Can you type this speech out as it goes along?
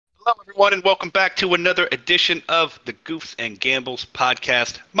Hello, everyone, and welcome back to another edition of the Goofs and Gambles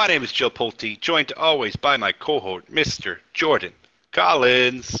podcast. My name is Joe Pulte, joined always by my cohort, Mr. Jordan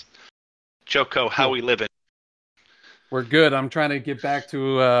Collins. Joko, how Cool. we living? We're good. I'm trying to get back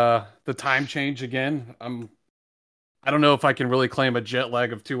to the time change again. I don't know if I can really claim a jet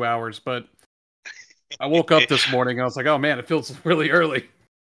lag of 2 hours, but I woke up this morning and I was like, oh man, it feels really early.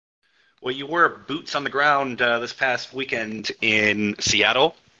 Well, you were boots on the ground this past weekend in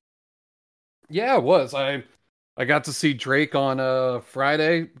Seattle. Yeah, it was. I got to see Drake on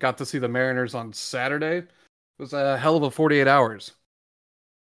Friday, got to see the Mariners on Saturday. It was a hell of a 48 hours.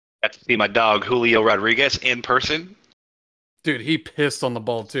 Got to see my dog Julio Rodriguez in person. Dude, he pissed on the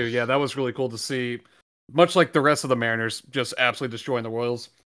ball too. Yeah, that was really cool to see. Much like the rest of the Mariners, just absolutely destroying the Royals.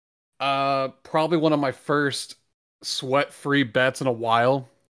 Probably one of my first sweat-free bets in a while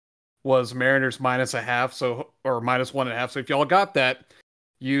was Mariners minus a half, so or minus 1.5. So if y'all got that,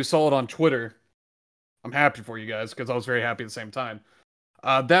 you saw it on Twitter. I'm happy for you guys because I was very happy at the same time.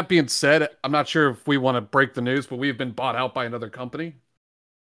 That being said, I'm not sure if we want to break the news, but we've been bought out by another company.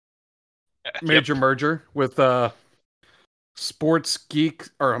 Yep. Major merger with Sports Geek,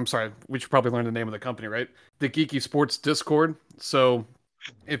 or I'm sorry, we should probably learn the name of the company, right? The Geeky Sports Discord. So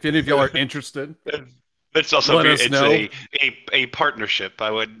if any of y'all are interested, It's also let us it's know. a partnership. I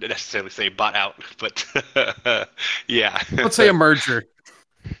wouldn't necessarily say bought out, but yeah, Let's say a merger.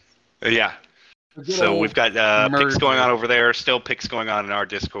 yeah. A good So we've old got picks going on merger. over there. Still picks going on in our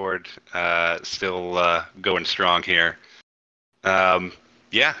Discord. Still going strong here. Um,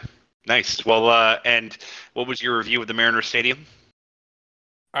 yeah, nice. Well, and what was your review of the Mariners Stadium?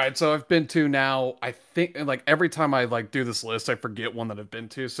 All right, so I've been to now, I think like every time I like do this list, I forget one that I've been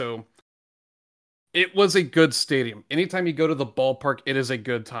to. So it was a good stadium. Anytime you go to the ballpark, it is a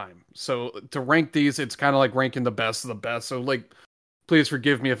good time. So to rank these, it's kind of like ranking the best of the best. So like please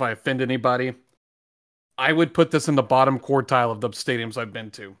forgive me if I offend anybody. I would put this in the bottom quartile of the stadiums I've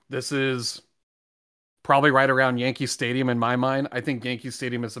been to. This is probably right around Yankee Stadium in my mind. I think Yankee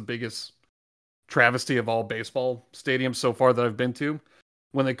Stadium is the biggest travesty of all baseball stadiums so far that I've been to.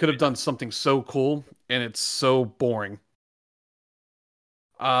 When they could have done something so cool and it's so boring.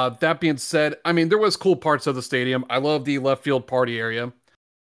 That being said, I mean there was cool parts of the stadium. I love the left field party area.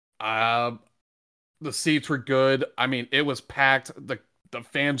 Uh, the seats were good. I mean it was packed. The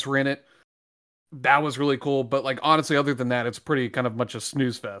fans were in it. That was really cool. But like honestly, other than that, it's pretty kind of much a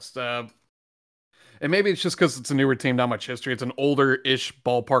snooze fest. And maybe it's just because it's a newer team, not much history. It's an older-ish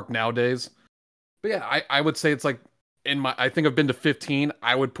ballpark nowadays. But yeah, I would say it's like in my. I think I've been to 15.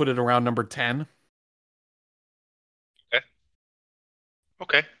 I would put it around number 10. Okay.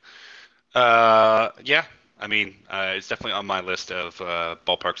 Okay. Yeah. I mean, it's definitely on my list of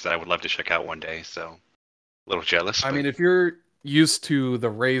ballparks that I would love to check out one day. So a little jealous, I but mean, if you're used to the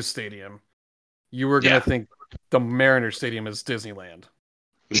Rays Stadium, you were gonna yeah. think the Mariners Stadium is Disneyland.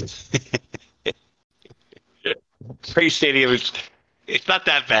 Trey Stadium is it's not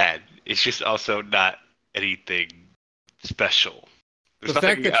that bad. It's just also not anything special. The There's fact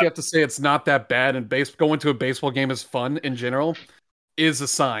nothing. that you have to say it's not that bad and going to a baseball game is fun in general is a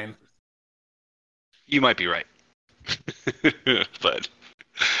sign. You might be right, but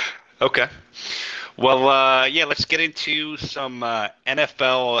okay. Well, yeah, let's get into some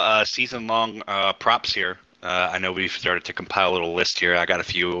NFL season-long props here. I know we've started to compile a little list here. I got a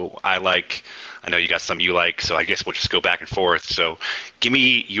few I like. I know you got some you like, so I guess we'll just go back and forth. So, give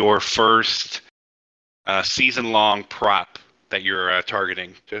me your first season-long prop that you're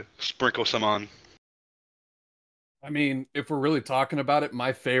targeting to sprinkle some on. I mean, if we're really talking about it,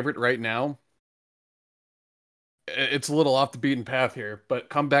 my favorite right now, it's a little off the beaten path here, but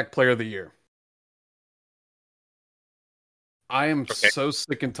comeback player of the year. I am Okay. so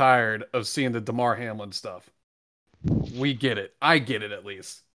sick and tired of seeing the DeMar Hamlin stuff. We get it. I get it at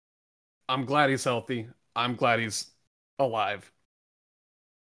least. I'm glad he's healthy. I'm glad he's alive.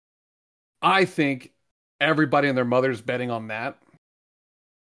 I think everybody and their mother's betting on that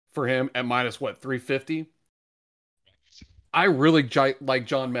for him at minus what, 350. I really like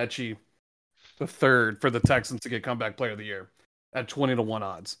John Mechie the third for the Texans to get comeback player of the year at 20 to 1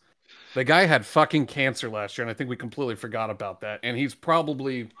 odds. The guy had fucking cancer last year, and I think we completely forgot about that. And he's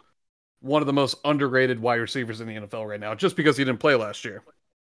probably one of the most underrated wide receivers in the NFL right now, just because he didn't play last year.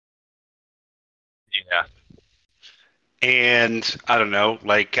 Yeah. And I don't know,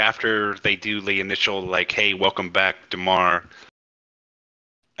 like after they do the initial like, "Hey, welcome back, Demar,"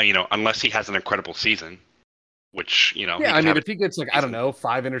 unless he has an incredible season, which he Yeah, I could mean, have a if he gets like I don't season. know,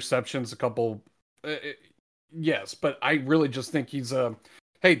 5 interceptions, a couple, yes, but I really just think he's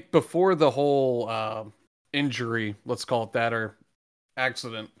hey, before the whole injury, let's call it that, or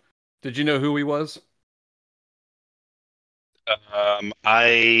accident, Did you know who he was?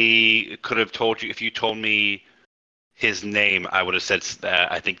 I could have told you if you told me his name, I would have said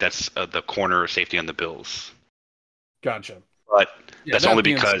that. I think that's the corner safety on the Bills. Gotcha. But Yeah, that's only that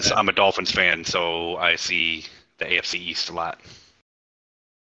being because said, I'm a Dolphins fan, so I see the AFC East a lot.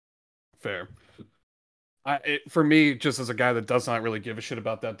 fair. For me, just as a guy that does not really give a shit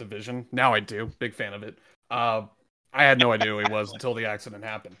about that division, now I do. Big fan of it. Uh, I had no idea who he was until the accident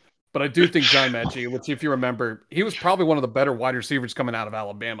happened. But I do think John Mechie, which, if you remember, he was probably one of the better wide receivers coming out of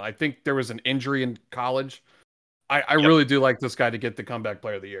Alabama. I think there was an injury in college. I Yep. really do like this guy to get the comeback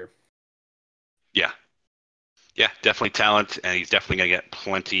player of the year. Yeah. Yeah, definitely talent, and he's definitely going to get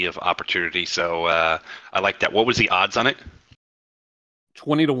plenty of opportunity. So I like that. What was the odds on it?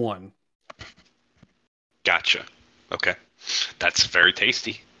 20-1. Gotcha. Okay. That's very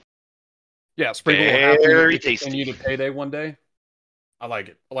tasty. Yeah, sprinkle a little happy Very and you tasty. to payday one day. I like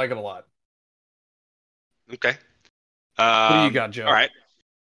it. I like it a lot. Okay. What do you got, All Joe? right.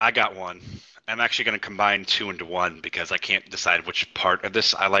 I got one. I'm actually going to combine two into one because I can't decide which part of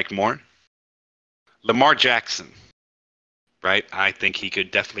this I like more. Lamar Jackson, right? I think he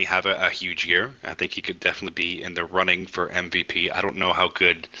could definitely have a huge year. I think he could definitely be in the running for MVP. I don't know how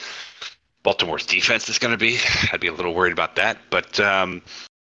good Baltimore's defense is going to be. I'd be a little worried about that. But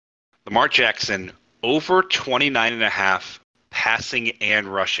Lamar Jackson, over 29 and a half passing and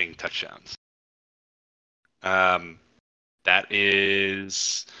rushing touchdowns. That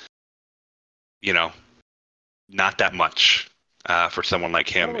is, you know, not that much for someone like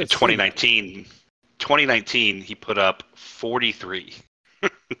How him. do I In see that? 2019, he put up 43.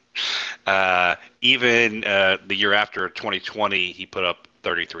 Even the year after 2020, he put up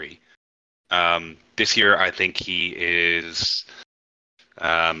 33. This year, I think he is.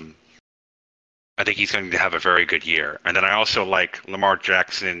 I think he's going to have a very good year. And then I also like Lamar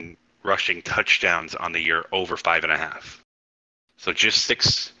Jackson rushing touchdowns on the year over 5.5. So just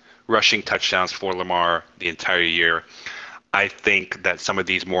 6 rushing touchdowns for Lamar the entire year. I think that some of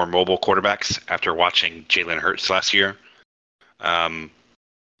these more mobile quarterbacks, after watching Jalen Hurts last year, um,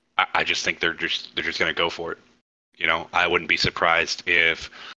 I just think they're just going to go for it. You know, I wouldn't be surprised if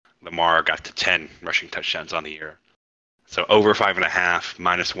Lamar got to 10 rushing touchdowns on the year. So over 5.5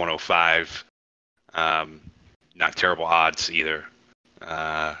 minus 105. Not terrible odds either.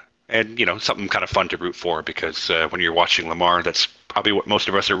 And you know, something kind of fun to root for because when you're watching Lamar, that's probably what most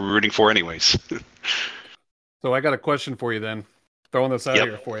of us are rooting for, anyways. So I got a question for you then. Throwing this out Yep.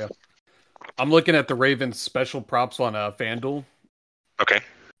 here for you. I'm looking at the Ravens special props on FanDuel. Okay.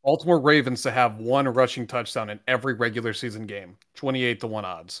 Baltimore Ravens to have one rushing touchdown in every regular season game. 28-1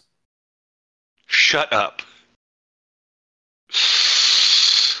 odds. Shut up.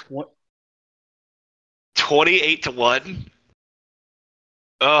 What 28 to 1.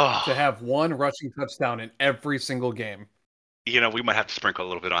 to Oh, have one rushing touchdown in every single game. you know, we might have to sprinkle a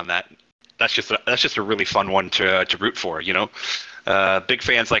little bit on that. That's just a really fun one to root for. You know, big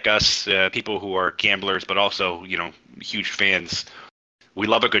fans like us, people who are gamblers, but also huge fans. We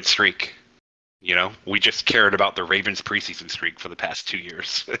love a good streak. You know, we just cared about the Ravens preseason streak for the past 2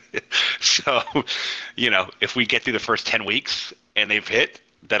 years. So, if we get through the first 10 weeks and they've hit,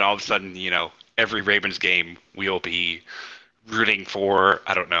 then all of a sudden, every Ravens game we'll be rooting for,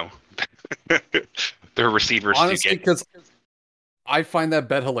 I don't know, their receivers to Honestly, get because I find that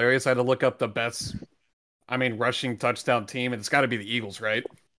bet hilarious. I had to look up the best, rushing touchdown team, and it's got to be the Eagles, right?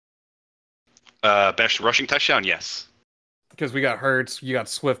 best rushing touchdown. Yes. Because we got Hurts, you got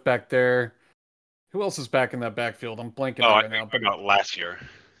Swift back there. Who else is back in that backfield? I'm blanking Oh, out I right think now. But about last year.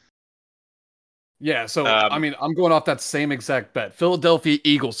 yeah, so Um, I'm going off that same exact bet. Philadelphia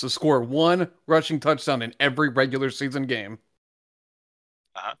Eagles to score one rushing touchdown in every regular season game.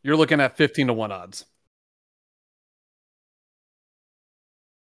 uh You're looking at 15-1 odds.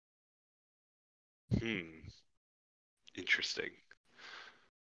 hmm, interesting.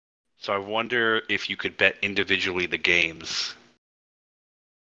 So I wonder if you could bet individually the games,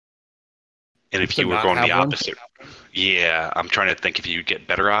 and if To you were not going the have one. opposite. Yeah, I'm trying to think if you'd get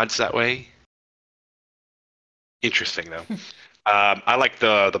better odds that way. Interesting though. I like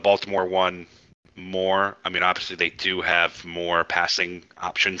the Baltimore one more. I mean, obviously they do have more passing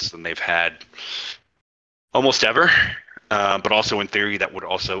options than they've had almost ever. But also in theory, that would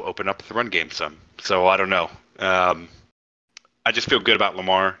also open up the run game some. So I don't know. Um, I just feel good about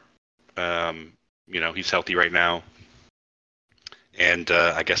Lamar. He's healthy right now, and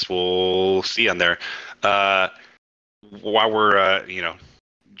I guess we'll see on there. Uh, while we're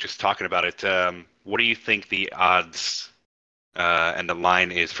just talking about it, what do you think the odds and the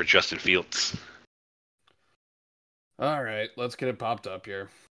line is for Justin Fields? All right, let's get it popped up here.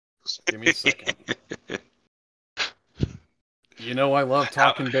 Give me a second. You know I love How,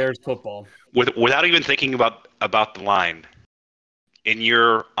 talking Bears football. without even thinking about the line, in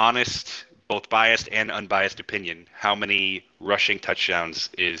your honest, both biased and unbiased opinion, how many rushing touchdowns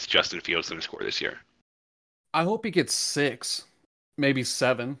is Justin Fields going to score this year? I hope he gets 6, maybe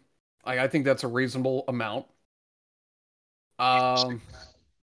 7. I think that's a reasonable amount. Um,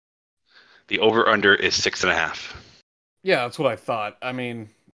 The over under is 6.5. yeah, that's what I thought. I mean,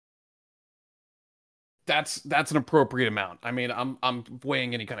 that's an appropriate amount. I mean, I'm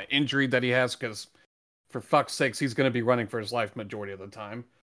weighing any kind of injury that he has because for fuck's sakes, he's going to be running for his life majority of the time.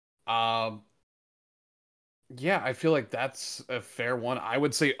 Um, yeah, I feel like that's a fair one. I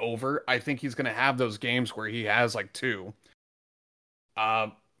would say over. I think he's going to have those games where he has like 2. Uh,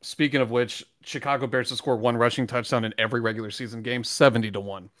 speaking of which, Chicago Bears to score 1 rushing touchdown in every regular season game,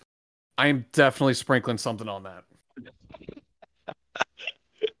 70-1. I am definitely sprinkling something on that.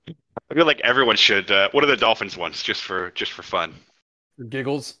 I feel like everyone should. What are the Dolphins ones, just for fun? For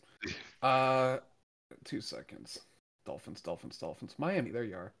giggles. Uh, 2 seconds. Dolphins, Dolphins, Dolphins. Miami, there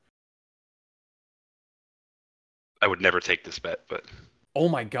you are. I would never take this bet, but Oh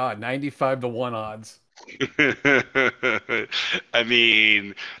my god, 95-1 odds. I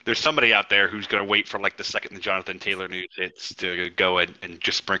mean, there's somebody out there who's going to wait for like the second the Jonathan Taylor news hits to go and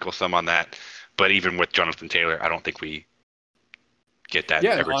just sprinkle some on that. But even with Jonathan Taylor, I don't think we get that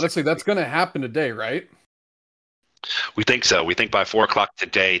Yeah, and every honestly, second that's week. going to happen today, right? We think so. We think by 4 o'clock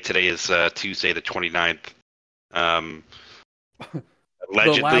today. Today is Tuesday the 29th. Um,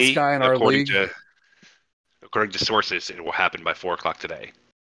 The last allegedly, guy in our according league. to sources, it will happen by 4 o'clock today.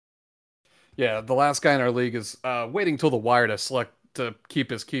 Yeah, the last guy in our league is waiting till the wire to select to keep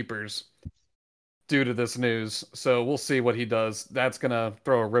his keepers due to this news. So we'll see what he does. That's gonna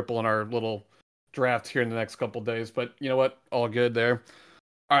throw a ripple in our little draft here in the next couple days. But you know what? All good there.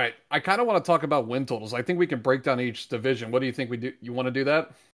 All right, I kind of want to talk about win totals. I think we can break down each division. What do you think we do? You want to do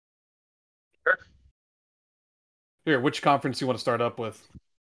that? Sure. Here, which conference do you want to start up with?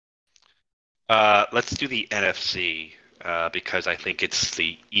 Let's do the NFC because I think it's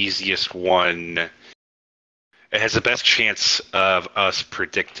the easiest one. It has the best chance of us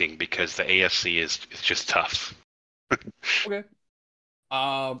predicting because the AFC is just tough. Okay.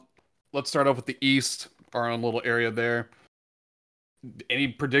 Uh, let's start off with the East, our own little area there. Any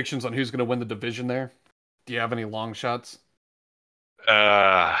predictions on who's going to win the division there? Do you have any long shots?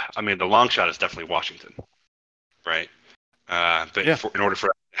 I mean, the long shot is definitely Washington, right? But Yeah. in order for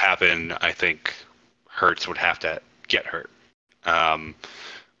that to happen, I think Hurts would have to get hurt. Um,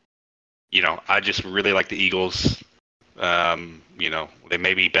 I just really like the Eagles. They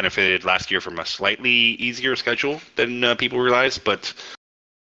maybe benefited last year from a slightly easier schedule than people realize, but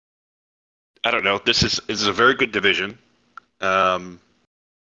I don't know. This is a very good division. Um,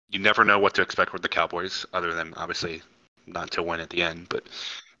 you never know what to expect with the Cowboys, other than obviously not to win at the end. But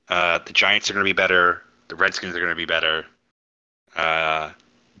the Giants are going to be better. The Redskins are going to be better. Uh,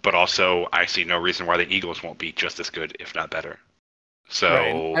 but also, I see no reason why the Eagles won't be just as good, if not better. Right.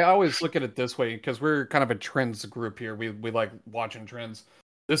 And So, I always look at it this way because we're kind of a trends group here. We like watching trends.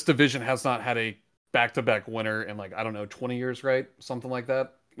 This division has not had a back-to-back winner in like, I don't know, 20 years, right? Something like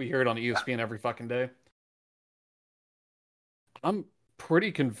that. We hear it on ESPN every fucking day. I'm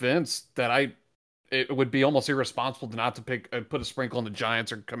pretty convinced that it would be almost irresponsible to not to pick put a sprinkle on the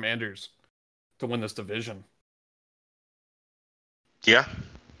Giants or Commanders to win this division. yeah,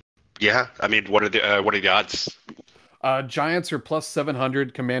 yeah. I mean, what are the odds? Giants are plus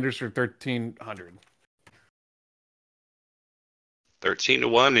 700, Commanders are 1300.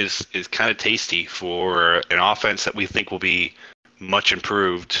 13-1 is kind of tasty for an offense that we think will be much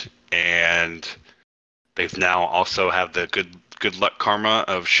improved, and they've now also have the good luck karma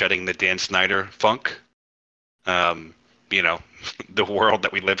of shedding the Dan Snyder funk. Um, you know, the world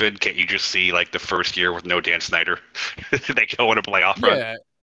that we live in, can't you just see like the first year with no Dan Snyder, they go on a playoff run? Yeah,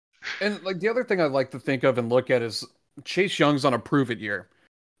 and like the other thing I like to think of and look at is Chase Young's on a prove it year.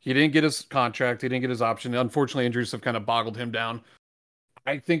 He didn't get his contract, he didn't get his option. Unfortunately, injuries have kind of boggled him down.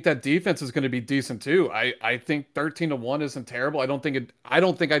 I think that defense is going to be decent too. I think 13-1 isn't terrible. I don't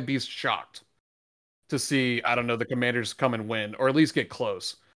think I'd be shocked to see, I don't know, the Commanders come and win or at least get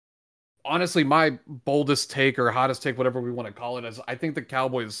close. Honestly, my boldest take or hottest take, whatever we want to call it, is I think the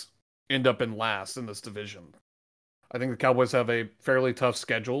Cowboys end up in last in this division. I think the Cowboys have a fairly tough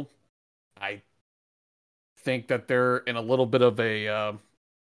schedule. I think that they're in a little bit of a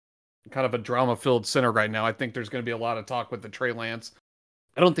kind of a drama-filled center right now. I think there's going to be a lot of talk with the Trey Lance.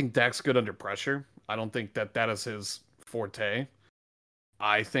 I don't think Dak's good under pressure. I don't think that is his forte.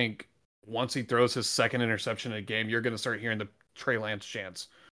 I think once he throws his second interception in a game, you're going to start hearing the Trey Lance chants.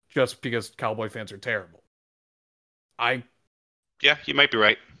 just because Cowboy fans are terrible. I Yeah, you might be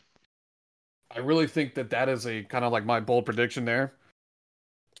right. I really think that that is a kind of like my bold prediction there.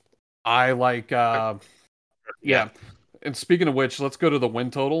 I like Yeah. yeah. And speaking of which, let's go to the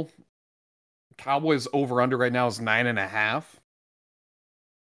win total. Cowboys over under right now is 9.5.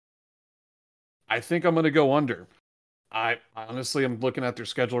 I think I'm gonna go under. I honestly am looking at their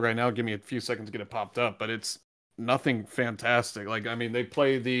schedule right now. Give me a few seconds to get it popped up, but it's nothing fantastic. Like, I mean, they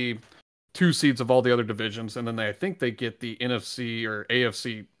play the two seeds of all the other divisions, and then I think they get the NFC or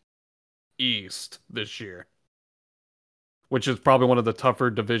AFC East this year, which is probably one of the tougher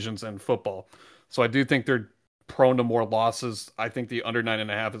divisions in football. So I do think they're prone to more losses. I think the under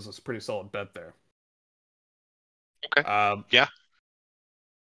 9.5 is a pretty solid bet there. Okay. Um, Yeah,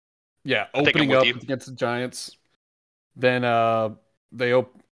 yeah, I think I'm opening with up you. against the Giants, then they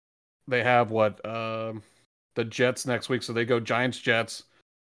they have what the Jets next week, so they go Giants Jets.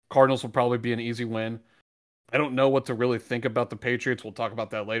 Cardinals will probably be an easy win. I don't know what to really think about the Patriots. We'll talk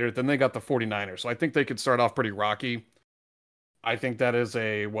about that later. Then they got the 49ers. So I think they could start off pretty rocky. I think that is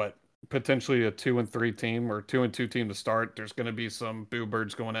a what potentially a 2-3 team or 2-2 team to start. There's going to be some boo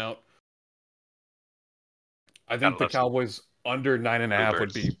birds going out. I I think the love some Cowboys under 9.5 would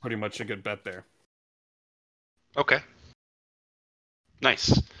Bluebirds. be pretty much a good bet there. Okay,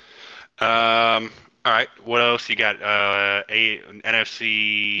 nice. All right. What else you got?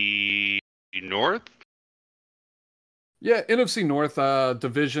 NFC North. Yeah, NFC North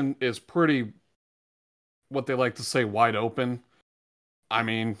division is pretty what they like to say wide open. I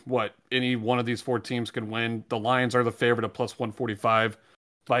mean, what any one of these four teams can win. The Lions are the favorite at plus 145,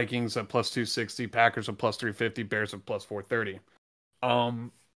 Vikings at plus 260, Packers at plus 350, Bears at plus 430.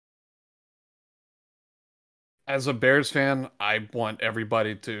 Um, as a Bears fan, I want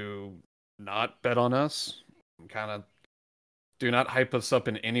everybody to not bet on us. Kind of do not hype us up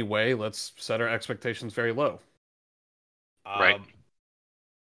in any way. Let's set our expectations very low. Right. Um,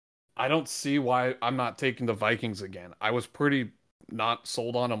 I don't see why I'm not taking the Vikings again. I was pretty not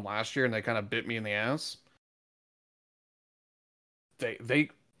sold on them last year, and they kind of bit me in the ass. They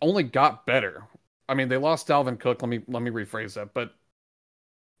only got better. I mean, they lost Dalvin Cook. Let me rephrase that. But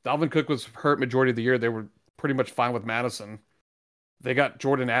Dalvin Cook was hurt majority of the year. They were pretty much fine with Madison. They got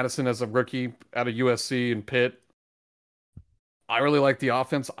Jordan Addison as a rookie out of USC and Pitt. I really like the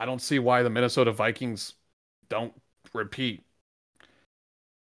offense. I don't see why the Minnesota Vikings don't repeat.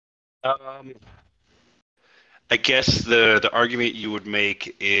 Um, I guess the argument you would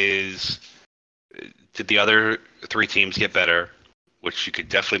make is, did the other three teams get better? Which you could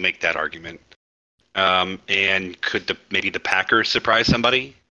definitely make that argument. And could maybe the Packers surprise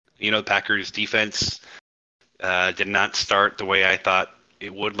somebody? You know, the Packers defense did not start the way I thought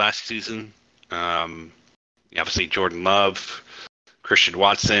it would last season. Obviously, Jordan Love, Christian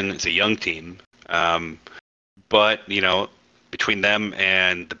Watson. It's a young team, but between them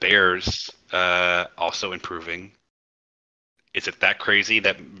and the Bears also improving, is it that crazy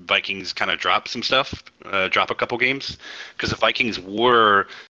that Vikings kind of drop some stuff, drop a couple games? Because the Vikings were,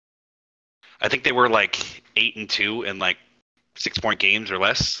 I think they were like 8-2 in like 6-point games or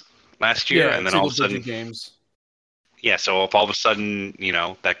less last year, Yeah, and then all single of a sudden, digit games. yeah. So if all of a sudden,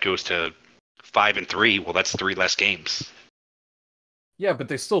 that goes to 5-3, well, that's three less games. Yeah, but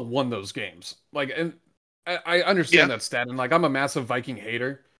they still won those games. Like, and I Yeah, understand that stat, and like I'm a massive Viking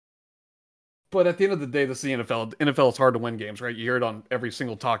hater. But at the end of the day, this is the NFL. NFL is hard to win games, right? You hear it on every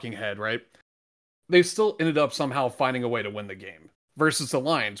single talking head, right? They still ended up somehow finding a way to win the game. Versus the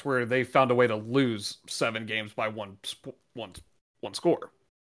Lions, where they found a way to lose 7 games by one score.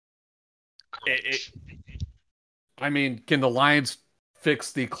 It, correct. I mean, can the Lions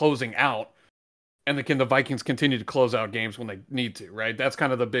fix the closing out, and can the Vikings continue to close out games when they need to? Right? That's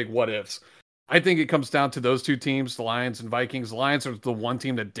kind of the big what ifs. I think it comes down to those two teams, the Lions and Vikings. The Lions are the one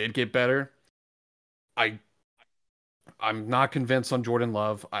team that did get better. I I'm not convinced on Jordan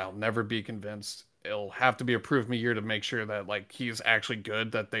Love. I'll never be convinced. It'll have to be a prove me year to make sure that like he's actually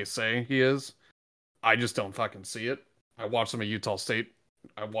good that they say he is. I just don't fucking see it. I watched him at Utah State.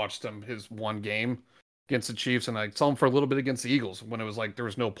 I watched him his one game against the Chiefs, and I saw him for a little bit against the Eagles when it was like there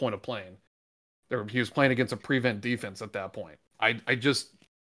was no point of playing. He was playing against a prevent defense at that point. I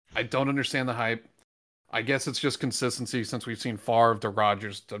don't understand the hype. I guess it's just consistency since we've seen Favre to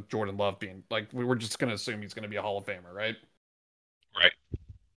Rodgers to Jordan Love being like we were just gonna assume he's gonna be a Hall of Famer, right? Right.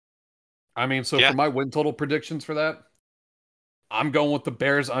 I mean, so Yeah. for my win total predictions for that, I'm going with the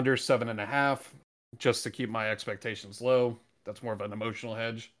Bears under 7.5, just to keep my expectations low. That's more of an emotional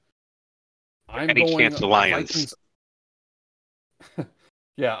hedge. I'm Any going chance the Lions? Vikings.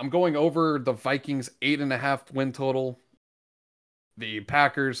 Yeah, I'm going over the Vikings 8.5 win total. The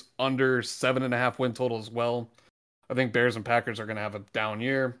Packers under 7.5 win total as well. I think Bears and Packers are going to have a down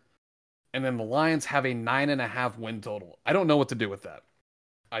year. And then the Lions have a 9.5 win total. I don't know what to do with that.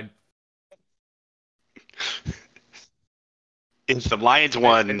 I If the Lions I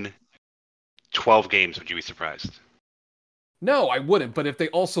won 12 games, would you be surprised? no, I wouldn't. But if they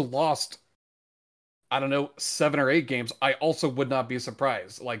also lost, I don't know, 7 or 8 games, I also would not be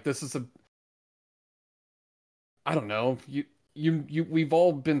surprised. Like this is a, I don't know. We've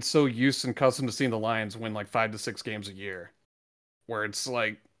all been so used and accustomed to seeing the Lions win like 5 to 6 games a year, where it's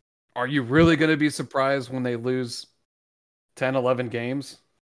like, are you really going to be surprised when they lose 10, 11 games?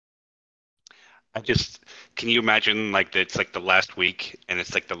 I just can you imagine like it's like the last week and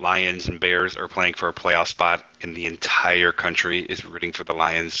it's like the Lions and Bears are playing for a playoff spot and the entire country is rooting for the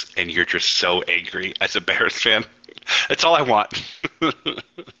Lions and you're just so angry as a Bears fan. That's all I want.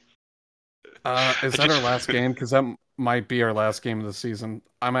 Is I that our just last game? Because that might be our last game of the season.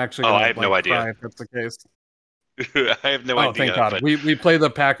 I'm actually Oh, I gonna have no like idea. cry if that's the case. I have no Oh, thank idea, God. but We play the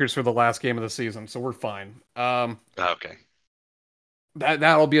Packers for the last game of the season, so we're fine. okay.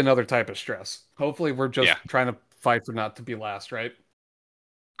 That'll be another type of stress. Hopefully, we're Yeah, just trying to fight for not to be last, right?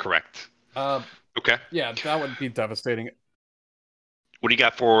 correct. Uh, Okay. yeah, that would be devastating. What do you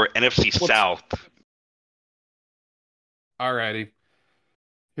got for NFC What's South? alrighty?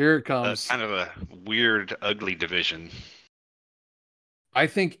 Here it comes. Kind of a weird, ugly division. I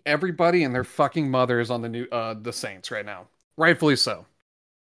think everybody and their fucking mother is on the Saints right now, rightfully so.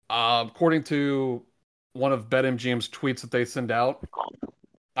 According to one of BetMGM's tweets that they send out,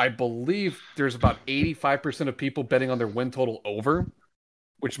 I believe there's about 85% of people betting on their win total over,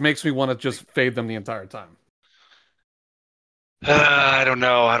 which makes me want to just fade them the entire time. I don't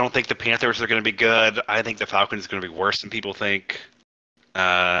know. I don't think the Panthers are going to be good. I think the Falcons are going to be worse than people think.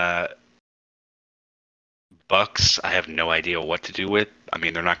 Uh, Bucks, I have no idea what to do with. I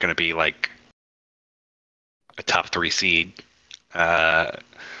mean, they're not going to be like a top three seed. Uh,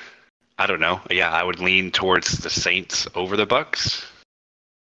 I don't know. Yeah, I would lean towards the Saints over the Bucks.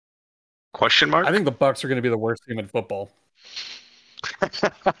 Question I mark? think the Bucks are going to be the worst team in football.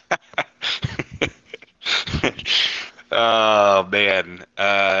 Oh man.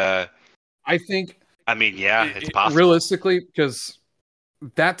 I think I mean, yeah, it's possible. realistically, because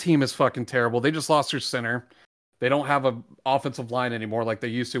that team is fucking terrible. They just lost their center. They don't have a offensive line anymore like they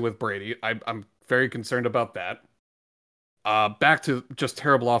used to with Brady. I'm very concerned about that. Back to just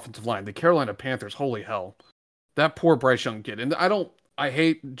terrible offensive line. The Carolina Panthers, holy hell. That poor Bryce Young kid. And I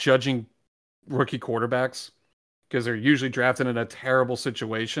hate judging rookie quarterbacks because they're usually drafted in a terrible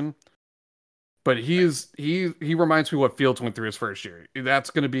situation. But he reminds me what Fields went through his first year. That's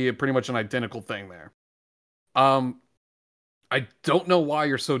going to be pretty much an identical thing there. Um, I don't know why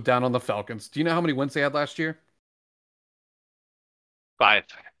you're so down on the Falcons. Do you know how many wins they had last year? Five.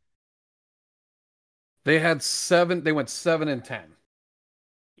 They had 7. They went 7-10.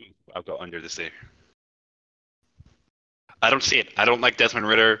 I'll go under this year. I don't see it. I don't like Desmond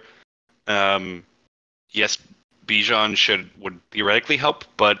Ritter. Yes, Bijan would theoretically help,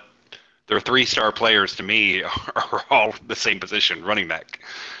 but their three-star players to me are all the same position, running back.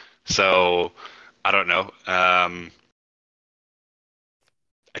 So I don't know. I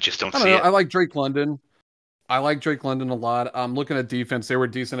just don't I don't see know. it. I like Drake London. I like Drake London a lot. Looking at defense, they were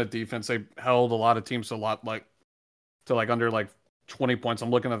decent at defense. They held a lot of teams to like under like 20 points. I'm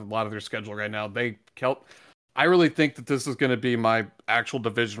looking at a lot of their schedule right now. I really think that this is going to be my actual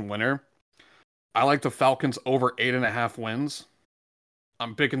division winner. I like the Falcons over 8.5 wins.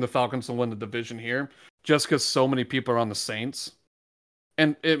 I'm picking the Falcons to win the division here just because so many people are on the Saints.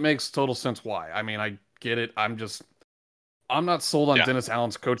 And it makes total sense why. I mean, I get it. I'm not sold on Yeah, Dennis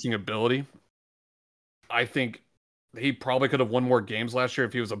Allen's coaching ability. I think he probably could have won more games last year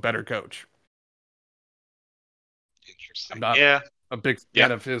if he was a better coach. I'm interesting. not Yeah, a big yeah,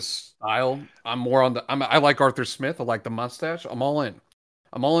 fan of his style. I like Arthur Smith. I like the mustache. I'm all in.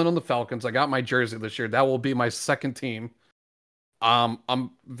 I'm all in on the Falcons. I got my jersey this year. That will be my second team.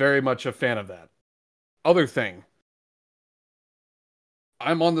 I'm very much a fan of that. Other thing,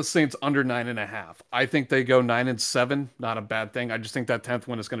 I'm on the Saints under 9.5. I think they go 9-7. Not a bad thing. I just think that 10th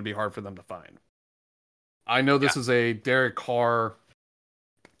win is going to be hard for them to find. I know yeah. this is a Derek Carr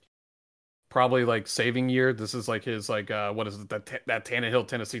probably like saving year. This is like his like what is it that Tannehill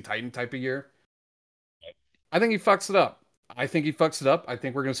Tennessee Titan type of year. I think he fucks it up. I think he fucks it up. I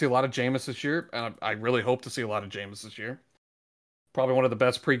think we're going to see a lot of Jameis this year, and I really hope to see a lot of Jameis this year. Probably one of the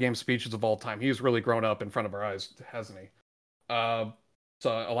best pregame speeches of all time. He's really grown up in front of our eyes, hasn't he? Uh,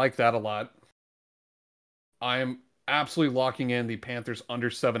 so I like that a lot. I am absolutely locking in the Panthers under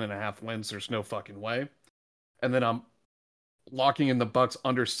 7.5 wins. There's no fucking way. And then I'm locking in the Bucks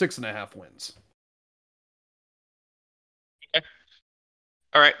under 6.5 wins. Okay.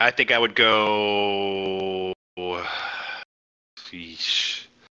 All right, I think I would go. Sheesh.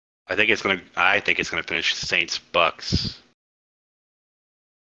 I think it's gonna finish Saints, Bucks,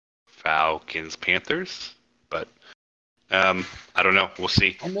 Falcons, Panthers. But I don't know. We'll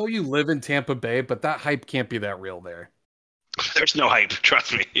see. I know you live in Tampa Bay, but that hype can't be that real there. There's no hype,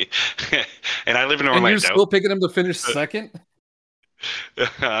 trust me. And I live in And you're Orlando. still picking them to finish second?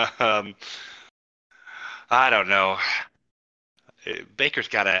 um, I don't know. Baker's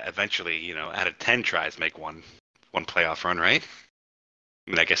got to eventually, out of 10 tries, make one playoff run, right?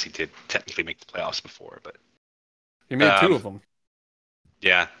 I mean, I guess he did technically make the playoffs before, but He made two of them.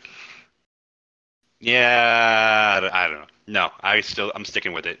 yeah, yeah. I don't know. No, I'm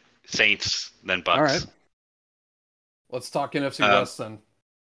sticking with it. Saints, then Bucks. All right. Let's talk NFC West then.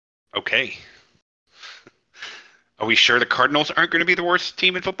 Okay. Are we sure the Cardinals aren't going to be the worst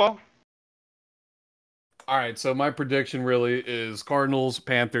team in football? All right, so my prediction really is Cardinals,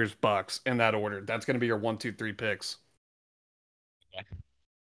 Panthers, Bucks in that order. That's going to be your 1, 2, 3 picks.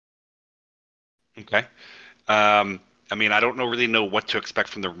 Okay. I mean, I don't really know what to expect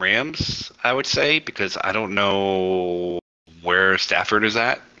from the Rams, I would say, because I don't know where Stafford is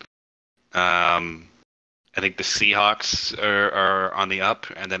at. I think the Seahawks are on the up,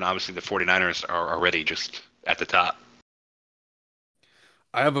 and then obviously the 49ers are already just at the top.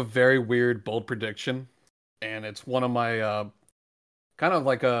 I have a very weird, bold prediction, and it's one of my kind of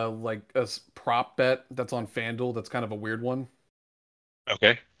like a prop bet that's on FanDuel. That's kind of a weird one.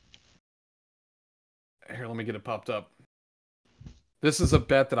 Okay. Here, let me get it popped up. This is a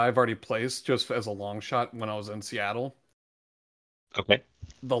bet that I've already placed just as a long shot when I was in Seattle. Okay.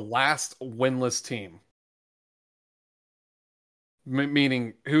 The last winless team.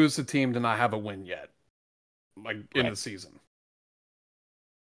 Meaning, who's the team to not have a win yet? Like, in the season.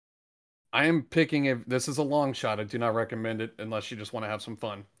 I am picking, if this is a long shot, I do not recommend it unless you just want to have some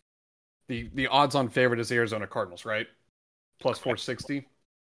fun. The odds-on favorite is the Arizona Cardinals, right? Plus 460.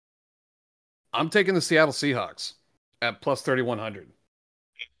 I'm taking the Seattle Seahawks at plus 3,100.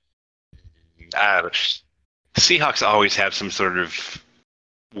 Seahawks always have some sort of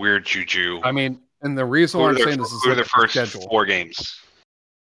weird juju. I mean, and the reason why I'm saying this is who are their first schedule. 4 games?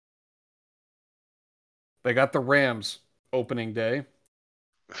 They got the Rams opening day.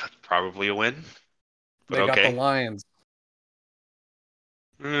 Probably a win. But They got the Lions.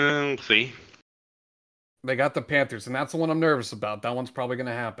 See. They got the Panthers, and that's the one I'm nervous about. That one's probably going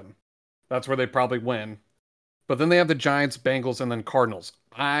to happen. That's where they probably win. But then they have the Giants, Bengals, and then Cardinals.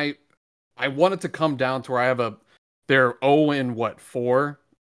 I want it to come down to where they're 0-4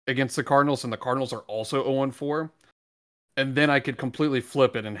 against the Cardinals, and the Cardinals are also 0-4. And then I could completely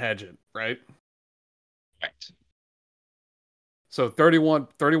flip it and hedge it, right? Right. So 31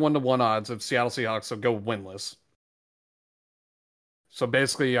 to 1 odds of Seattle Seahawks, so go winless. So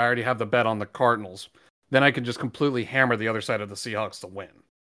basically, I already have the bet on the Cardinals. Then I can just completely hammer the other side of the Seahawks to win.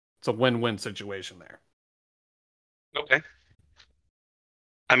 It's a win-win situation there. Okay.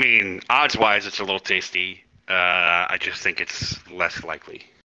 I mean, odds-wise, it's a little tasty. I just think it's less likely,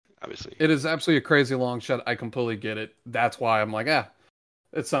 obviously. It is absolutely a crazy long shot. I completely get it. That's why I'm like,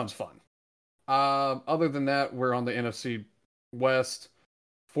 it sounds fun. Other than that, we're on the NFC West.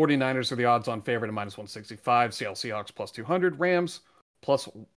 49ers are the odds-on favorite at minus 165. Seattle Seahawks plus 200. Rams plus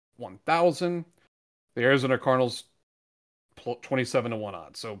 1,000. The Arizona Cardinals 27 to 1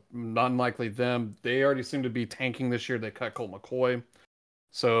 odds. So unlikely them. They already seem to be tanking this year. They cut Colt McCoy.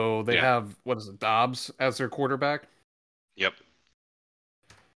 So they have, Dobbs as their quarterback? Yep.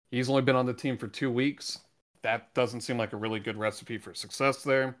 He's only been on the team for 2 weeks. That doesn't seem like a really good recipe for success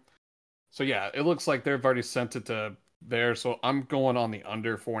there. So yeah, it looks like they've already sent it to there. So I'm going on the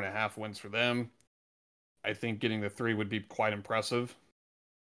under 4.5 wins for them. I think getting the 3 would be quite impressive.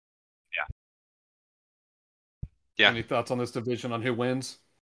 Yeah. Yeah. Any thoughts on this division on who wins?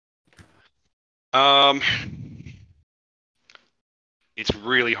 It's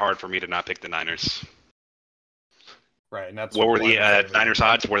really hard for me to not pick the Niners. Right, and that's what were the Niners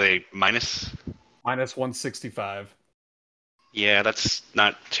odds? Were they minus? Minus 165. Yeah, that's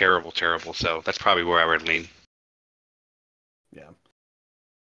not terrible. So that's probably where I would lean. Yeah.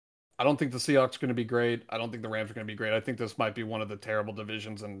 I don't think the Seahawks are going to be great. I don't think the Rams are going to be great. I think this might be one of the terrible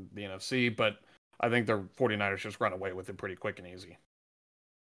divisions in the NFC, but I think the 49ers just run away with it pretty quick and easy.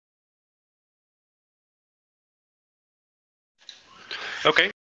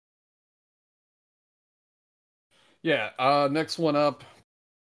 Okay. Yeah, next one up.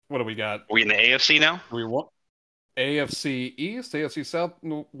 What do we got? Are we in the AFC now? We want AFC East, AFC South,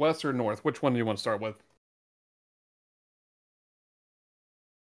 West, or North? Which one do you want to start with?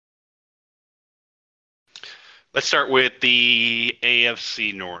 Let's start with the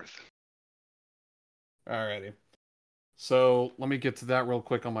AFC North. Alrighty. So let me get to that real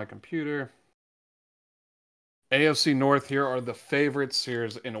quick on my computer. AFC North, here are the favorites.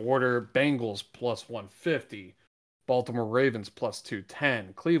 Here's in order: Bengals plus 150, Baltimore Ravens plus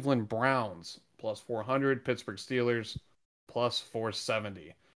 210, Cleveland Browns plus 400, Pittsburgh Steelers plus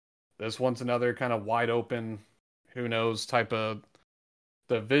 470. This one's another kind of wide open, who knows type of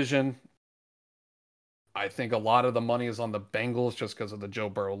division. I think a lot of the money is on the Bengals just because of the Joe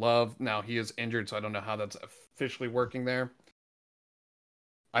Burrow love. Now he is injured, so I don't know how that's officially working there.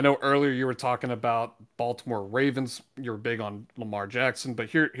 I know earlier you were talking about Baltimore Ravens. You're big on Lamar Jackson, but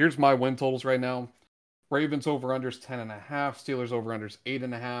here's my win totals right now. Ravens over unders 10.5, Steelers over unders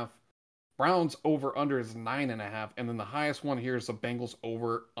 8.5, Browns over under is 9.5, and then the highest one here is the Bengals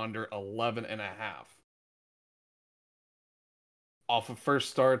over under 11.5. Off of first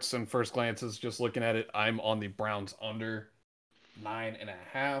starts and first glances, just looking at it, I'm on the Browns under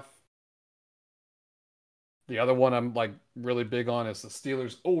 9.5. The other one I'm like really big on is the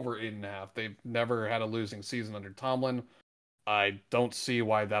Steelers over 8.5. They've never had a losing season under Tomlin. I don't see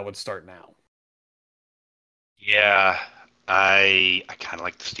why that would start now. Yeah, I kind of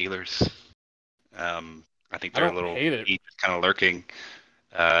like the Steelers. I think I they're a don't little hate it. kind of lurking.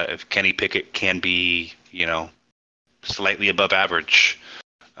 If Kenny Pickett can be, slightly above average,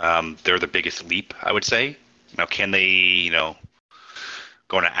 they're the biggest leap, I would say. Now, can they,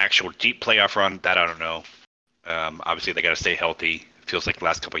 go on an actual deep playoff run? That I don't know. Obviously, they got to stay healthy. It feels like the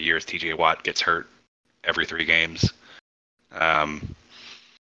last couple of years, TJ Watt gets hurt every 3 games. Um,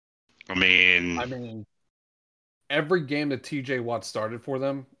 I mean, I mean, every game that TJ Watt started for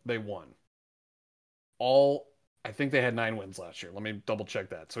them, they won. All I think they had 9 wins last year. Let me double check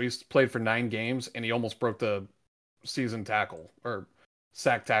that. So he's played for 9 games and he almost broke the season tackle or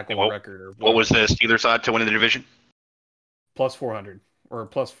sack tackle what record or what whatever was it the was. Steelers' odd to win the division? Plus 400 or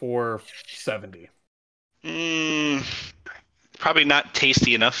plus 470. Mm, Probably not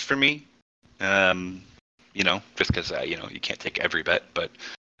tasty enough for me. Um, just because you can't take every bet, but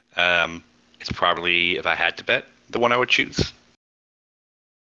it's probably, if I had to bet, the one I would choose.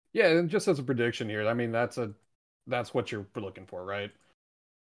 Yeah, and just as a prediction here, I mean that's what you're looking for, right?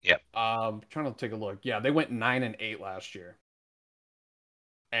 Yeah. Trying to take a look. Yeah, they went 9-8 last year.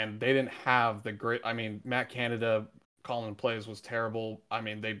 And they didn't have the great I mean, Matt Canada calling plays was terrible. I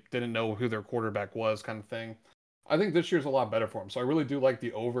mean, they didn't know who their quarterback was, kind of thing. I think this year's a lot better for them. So I really do like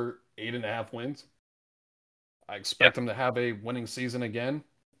the over 8.5 wins. I Yeah. expect them to have a winning season again.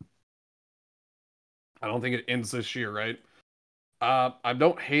 I don't think it ends this year, right? I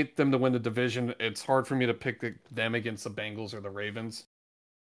don't hate them to win the division. It's hard for me to pick them against the Bengals or the Ravens.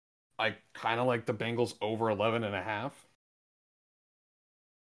 I kind of like the Bengals over 11.5.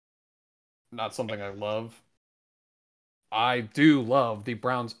 Not something I love. I do love the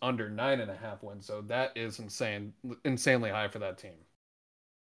Browns under 9.5 wins, so that is insanely high for that team.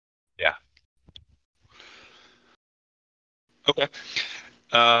 Yeah. Okay.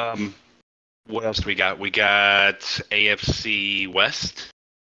 Um, what else do we got? We got AFC West,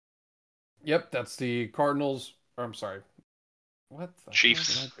 Yep, that's the Cardinals. Or I'm sorry, what the hell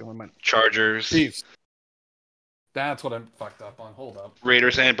did I Chiefs, do? In my Chargers, Chiefs. That's what I'm fucked up on. Hold up.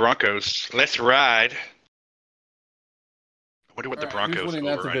 Raiders, and Broncos. Let's ride. I wonder what All the right, who's Broncos winning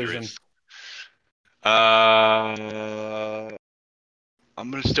that over under division? is. Uh,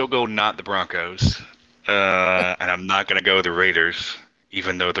 I'm gonna still go not the Broncos, and I'm not gonna go the Raiders,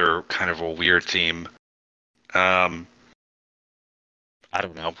 even though they're kind of a weird team. Um, I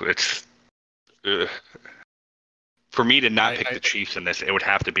don't know. It's uh, for me to not I, pick I the Chiefs in this. It would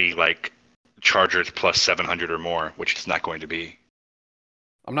have to be like Chargers plus 700 or more, which it's not going to be.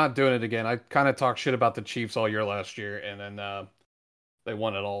 I'm not doing it again. I kind of talked shit about the Chiefs all year last year, and then they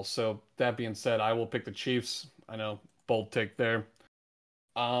won it all. So that being said, I will pick the Chiefs. I know, bold take there.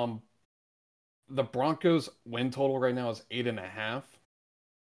 Um, the Broncos win total right now is 8.5.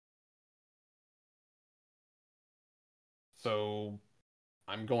 So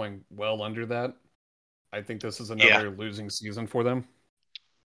I'm going well under that. I think this is Yeah, another losing season for them.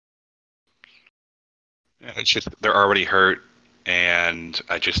 it's just they're already hurt, and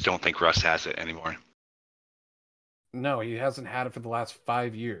I just don't think Russ has it anymore. No, he hasn't had it for the last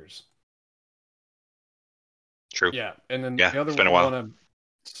 5 years. True. Yeah, and then Yeah, the other it's been a while. one of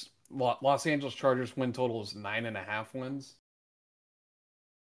Los Angeles Chargers win total is 9.5 wins.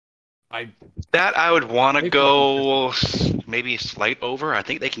 I That I would want to they fucking pissed me go off. maybe a slight over. I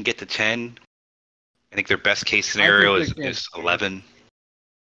think they can get to 10. I think their best case I think scenario they is, can is too. 11,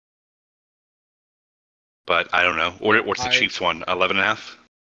 but I don't know. Yeah, What's the I Chiefs one? 11 and a half?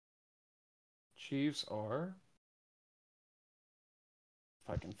 Chiefs are.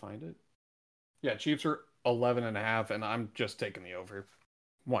 If I can find it. Yeah, Chiefs are 11.5, and I'm just taking the over.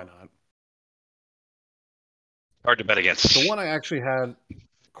 Why not? Hard to bet The against. one I actually had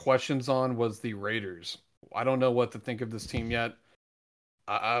questions on was the Raiders. I don't know what to think of this team yet.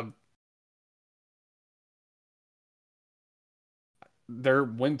 Uh, their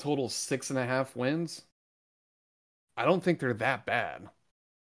win total 6.5 wins. I don't think they're that bad,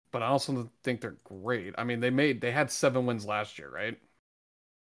 but I also don't think they're great. I mean, they had 7 wins last year, right?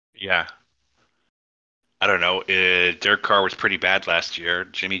 Yeah. I don't know. Derek Carr was pretty bad last year.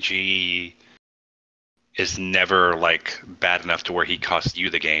 Jimmy G is never like bad enough to where he costs you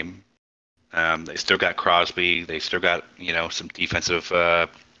the game. They still got Crosby. They still got some defensive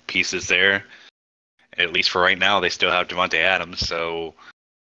pieces there. At least for right now, they still have Devontae Adams. So,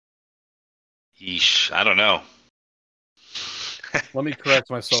 yeesh, I don't know. Let me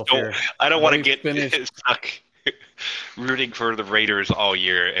correct myself here. I don't want to They get finished. stuck rooting for the Raiders all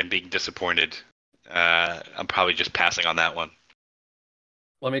year and being disappointed. I'm probably just passing on that one.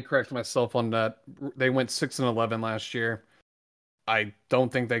 Let me correct myself on that. They went 6-11 last year. I don't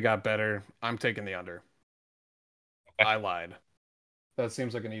think they got better. I'm taking the under. I lied. That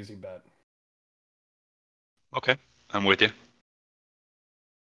seems like an easy bet. Okay, I'm with you.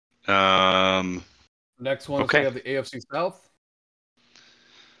 Um, Next one is we okay. have the AFC South.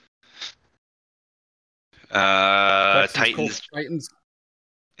 Texans, Colts, Titans Titans.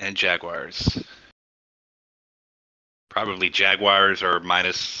 and Jaguars. Probably Jaguars are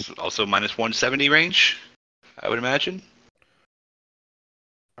also minus 170 range, I would imagine.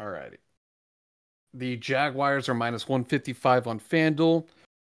 Alrighty. The Jaguars are minus 155 on FanDuel.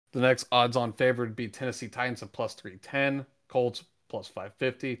 The next odds on favorite would be Tennessee Titans at plus 310. Colts plus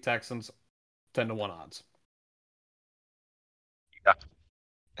 550. Texans 10-1 odds. Yeah.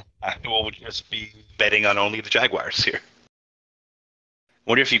 I will just be betting on only the Jaguars here.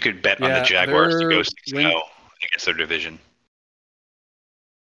 Wonder if you could bet on the Yeah, Jaguars to go their 6-0 win. against their division.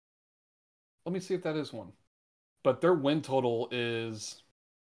 Let me see if that is one. But their win total is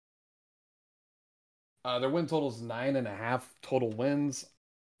their win total is 9.5 total wins.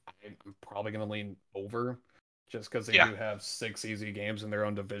 I'm probably going to lean over just because they Yeah. do have 6 easy games in their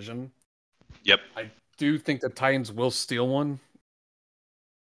own division. Yep. I do think the Titans will steal one.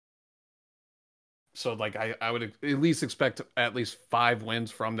 So, like, I would at least expect at least 5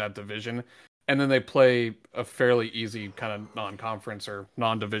 wins from that division. And then they play a fairly easy kind of non-conference or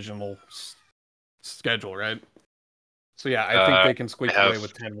non-divisional schedule, right? So, yeah, I think they can I squeak away have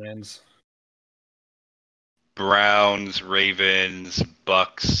with 10 wins. Browns, Ravens,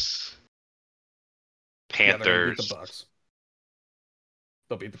 Bucks, Yeah, they're going to beat the Panthers, Bucks.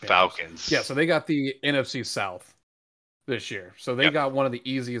 They'll beat the Panthers. Falcons. Yeah, so they got the NFC South this year. So they Yep. got one of the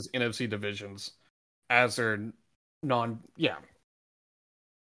easiest NFC divisions as their yeah.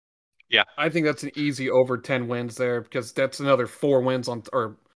 Yeah. I think that's an easy over 10 wins there because that's another 4 wins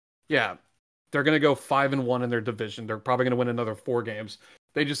yeah. They're going to go 5-1 in their division. They're probably going to win another 4 games.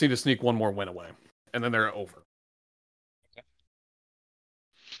 They just need to sneak one more win away and then they're over.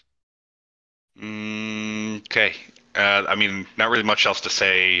 Okay. I mean, not really much else to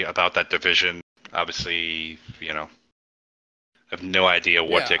say about that division. Obviously, I have no idea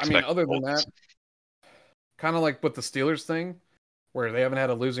what to Yeah, I mean expect. other than that, kind of like with the Steelers thing where they haven't had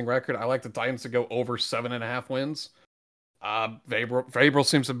a losing record, I like the Titans to go over 7.5 wins. Vrabel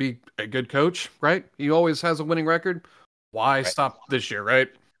seems to be a good coach, right? He always has a winning record. Why Right. stop this year, right?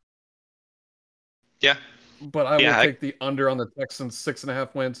 Yeah. But I will Yeah. take the under on the Texans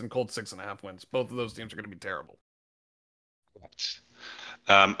 6.5 wins and Colts 6.5 wins. Both of those teams are going to be terrible.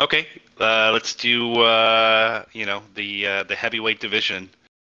 Okay. Let's do the heavyweight division,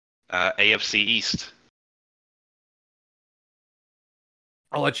 AFC East.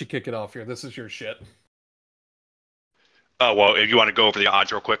 I'll let you kick it off here. This is your shit. Oh well, if you want to go over the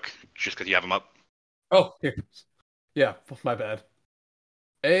odds real quick, just because you have them up. Oh, here. Yeah, my bad.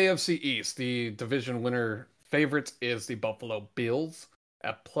 AFC East, the division winner favorites is the Buffalo Bills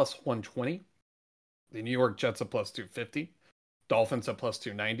at plus 120. The New York Jets at plus 250. Dolphins at plus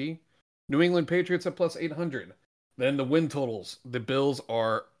 290. New England Patriots at plus 800. Then the win totals. The Bills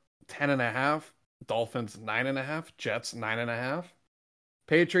are 10.5. Dolphins 9.5. Jets 9.5.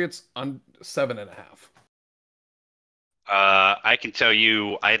 Patriots on 7.5. I can tell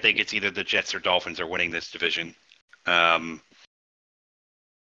you, I think it's either the Jets or Dolphins are winning this division. Um,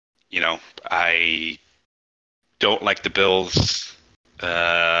 I don't like the Bills.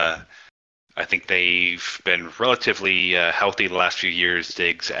 I think they've been relatively healthy the last few years.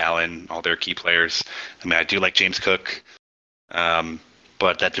 Diggs, Allen, all their key players. I mean, I do like James Cook,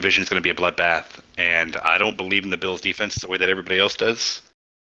 but that division is going to be a bloodbath, and I don't believe in the Bills' defense the way that everybody else does.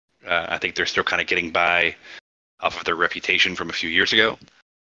 I think they're still kind of getting by off of their reputation from a few years ago.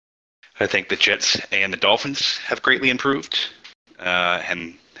 I think the Jets and the Dolphins have greatly improved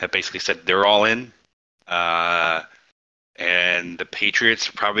and have basically said they're all in. Uh, and the Patriots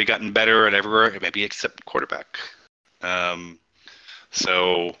have probably gotten better at everywhere, maybe except quarterback. Um,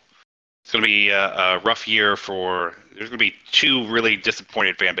 so it's going to be a rough year for. There's going to be two really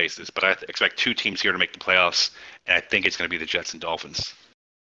disappointed fan bases, but I expect two teams here to make the playoffs, and I think it's going to be the Jets and Dolphins.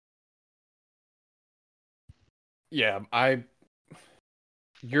 Yeah,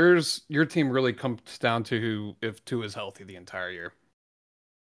 your team really comes down to who if two is healthy the entire year.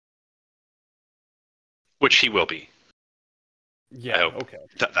 Which he will be. I Yeah, hope. okay.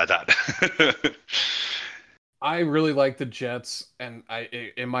 That. I really like the Jets, and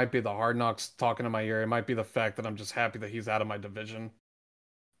it might be the Hard Knocks talking in my ear. It might be the fact that I'm just happy that he's out of my division.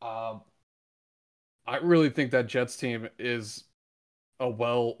 Uh, I really think that Jets team is a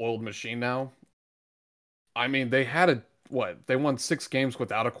well-oiled machine now. I mean, they had a what? They won 6 games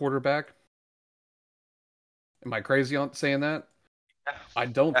without a quarterback. Am I crazy on saying that? I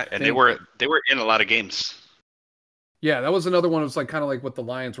don't And they think were that. they were in a lot of games. Yeah, that was another one. It was like kind of like what the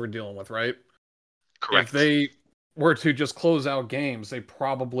Lions were dealing with, right? If Correct. they were to just close out games, they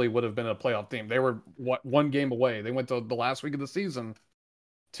probably would have been a playoff team. They were what 1 game away. They went to the last week of the season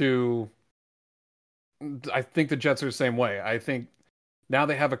to. I think the Jets are the same way. I think now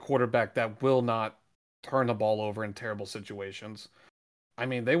they have a quarterback that will not turn the ball over in terrible situations. I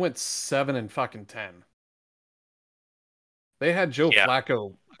mean, they went 7-10. They had Joe Yeah,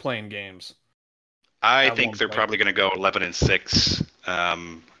 Flacco playing games I at think one they're point. probably going to go 11-6,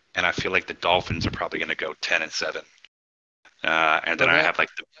 and I feel like the Dolphins are probably going to go 10-7. And So then I that have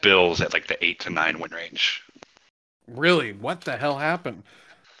like the Bills at like the 8-9 win range. really, what the hell happened?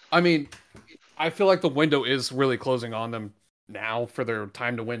 I mean, I feel like the window is really closing on them now for their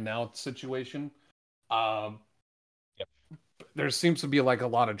time to win now situation. Um, Yep. there seems to be like a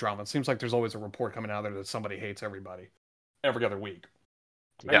lot of drama. It seems like there's always a report coming out there that somebody hates everybody every other week.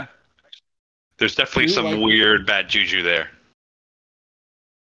 Yeah, I there's definitely do some like weird bad juju there.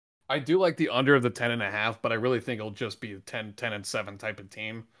 I do like the under of the 10.5, but I really think it'll just be a 10-7 type of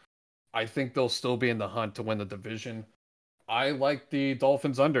team. I think they'll still be in the hunt to win the division. I like the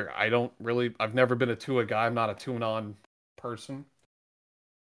Dolphins under. I've never been a Tua guy. I'm not a tune on person.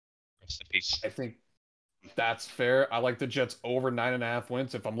 Rest in peace. I think that's fair. I like the Jets over 9.5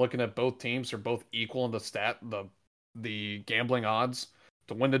 wins. If I'm looking at both teams, they're both equal in the gambling odds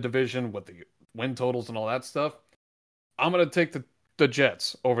to win the division with the win totals and all that stuff. I'm gonna take the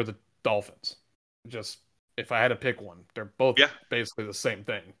Jets over the Dolphins. Just if I had to pick one, they're both Yeah, basically the same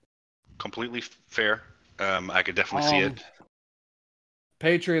thing. completely fair. I could definitely see Um, it.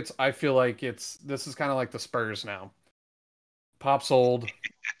 Patriots, I feel like this is kind of like the Spurs now. Pop's old,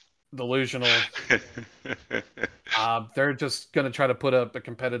 delusional. They're just gonna try to put up a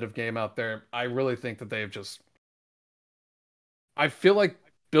competitive game out there. I really think that they've just. I feel like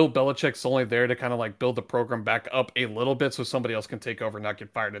Bill Belichick's only there to kind of like build the program back up a little bit so somebody else can take over and not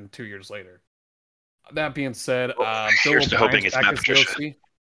get fired in 2 years later. That being said, Well, Bill here's to hoping O'Brien's it's back Matt as the Patricia. OC.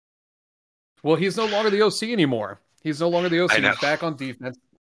 Well, he's no longer the OC anymore. He's no longer the I OC. know. He's back on defense.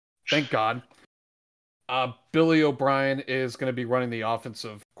 Thank God. Billy O'Brien is going to be running the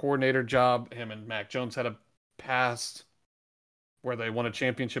offensive coordinator job. Him and Mac Jones had a past where they won a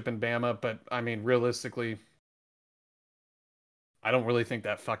championship in Bama, but I mean, realistically, I don't really think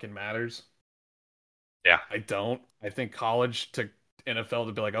that fucking matters. Yeah, I don't. I think college to NFL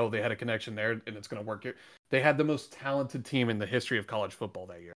to be like, oh, they had a connection there and it's going to work here. They had the most talented team in the history of college football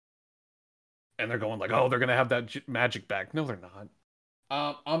that year. And they're going like, oh, they're going to have that magic back. No, they're not.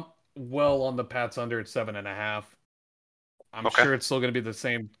 I'm well on the Pats under at 7.5. I'm okay. sure it's still going to be the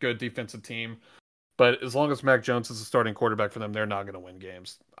same good defensive team, but as long as Mac Jones is the starting quarterback for them, they're not going to win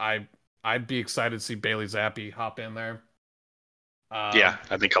games. I'd be excited to see Bailey Zappi hop in there. Yeah, Um,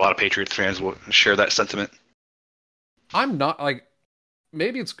 I think a lot of Patriots fans will share that sentiment. I'm not like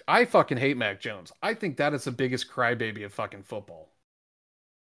maybe it's I fucking hate Mac Jones. I think that is the biggest crybaby of fucking football.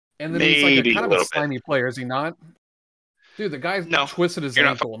 And then he's like a Maybe kind a of a little bit. slimy player, is he not? Dude, the guy No, twisted his you're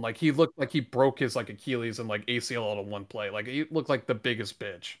not. ankle and like he looked like he broke his like Achilles and like ACL all in one play. Like he looked like the biggest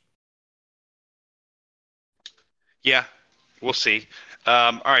bitch. Yeah, we'll see.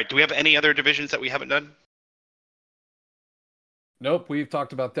 All right. Do we have any other divisions that we haven't done? Nope, we've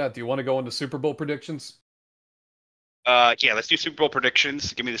talked about that. Do you want to go into Super Bowl predictions? Yeah, let's do Super Bowl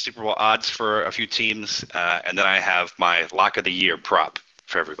predictions. Give me the Super Bowl odds for a few teams, and then I have my lock of the year prop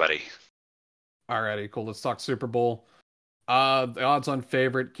for everybody. Alrighty, cool. Let's talk Super Bowl. The odds on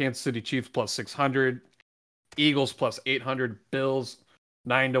favorite: Kansas City Chiefs plus 600, Eagles plus 800, Bills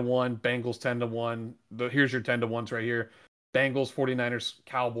 9-1. Bengals 10-1. Here's your 10-1s right here. Bengals, 49ers,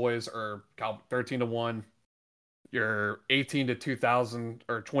 Cowboys are 13-1. Your 18 to 2000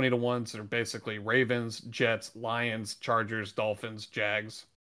 or 20-1s are basically Ravens, Jets, Lions, Chargers, Dolphins, Jags.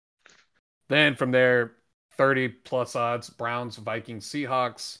 Then from there, 30 plus odds Browns, Vikings,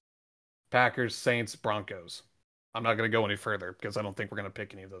 Seahawks, Packers, Saints, Broncos. I'm not going to go any further because I don't think we're going to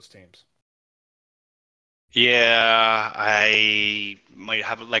pick any of those teams. Yeah, I might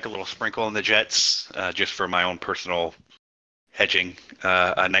have like a little sprinkle in the Jets, just for my own personal hedging,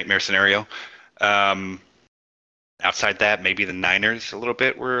 a nightmare scenario. Um, Outside that, maybe the Niners a little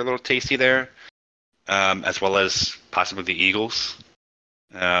bit were a little tasty there, as well as possibly the Eagles.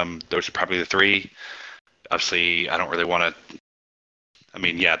 Those are probably the three. Obviously, I don't really want to. I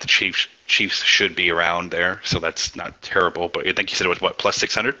mean, yeah, the Chiefs should be around there, so that's not terrible. But I think you said it was what, plus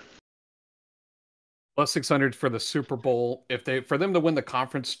 600? Plus 600 for the Super Bowl. If they for them to win the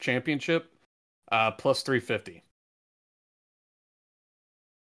conference championship, plus 350.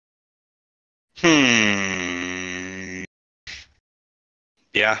 Hmm.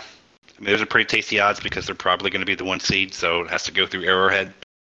 Yeah, I mean, those are pretty tasty odds because they're probably going to be the one seed, so it has to go through Arrowhead.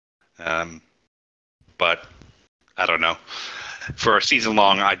 Um, but I don't know. For a season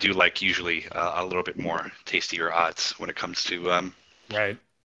long, I do like usually a little bit more tastier odds when it comes to Right.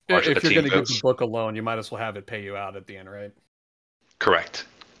 larger the If you're team going to give the goes. book a loan, you might as well have it pay you out at the end, right? Correct.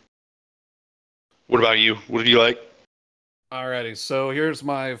 What about you? What do you like? Alrighty, so here's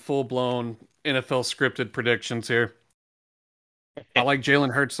my full blown NFL scripted predictions here. I like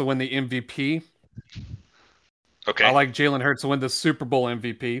Jalen Hurts to win the MVP. I Okay. like Jalen Hurts to win the Super Bowl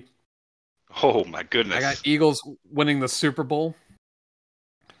MVP. Oh my I got goodness. Eagles winning the Super Bowl.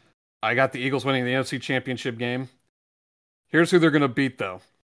 I got the Eagles winning the NFC Championship game. Here's who they're going to beat, though.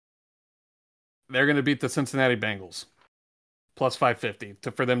 They're going to beat the Cincinnati Bengals, plus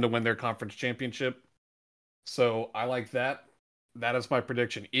 550 for them to win their conference championship. So I like that. That is my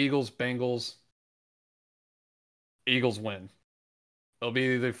prediction. Eagles, Bengals, Eagles win. It'll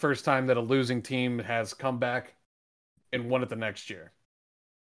be the first time that a losing team has come back and won it the next year.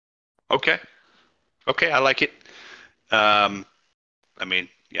 Okay. Okay, I like it. Um, I mean,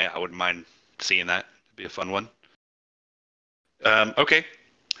 yeah, I wouldn't mind seeing that. It'd be a fun one. Okay.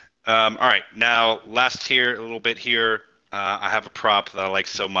 All right. Now, last here, a little bit here. I have a prop that I like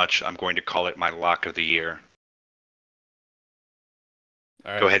so much. I'm going to call it my lock of the year.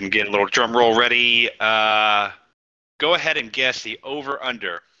 All Go right. ahead and get a little drum roll ready. Go ahead and guess the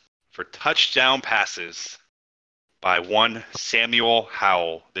over/under for touchdown passes by one Samuel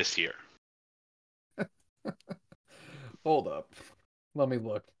Howell this year. Hold up. Let me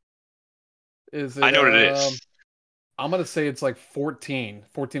look. Is I it know what it is. I'm going to say it's like 14,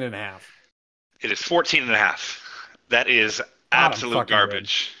 14 and a half. It is 14 and a half. That is God, I'm absolute fucking good.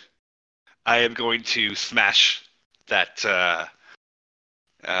 garbage. I am going to smash that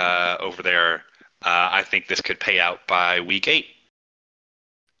over there. I think this could pay out by week 8.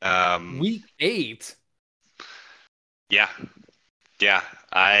 Um, Week 8. yeah, yeah.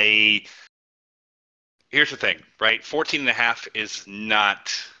 I Here's the thing, right? 14 and a half is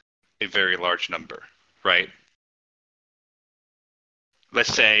not a very large number, right?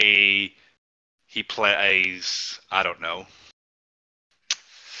 Let's say he plays, I don't know.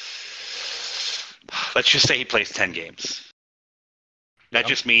 Let's just say he plays 10 games. That Yep.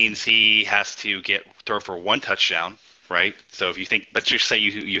 just means he has to throw for one touchdown, right? So if you think, let's just say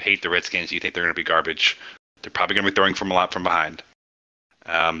you hate the Redskins, you think they're going to be garbage. They're probably going to be throwing from a lot from behind.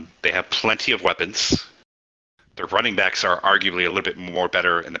 They have plenty of weapons. Their running backs are arguably a little bit more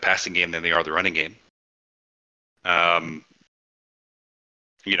better in the passing game than they are the running game. Um,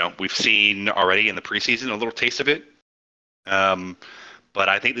 we've seen already in the preseason a little taste of it. But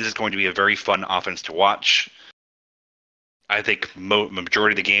I think this is going to be a very fun offense to watch. I think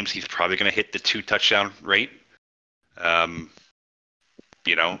majority of the games he's probably going to hit the 2 touchdown rate. And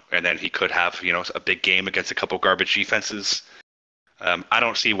then he could have, a big game against a couple garbage defenses. I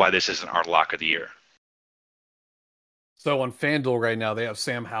don't see why this isn't our lock of the year. So on FanDuel right now, they have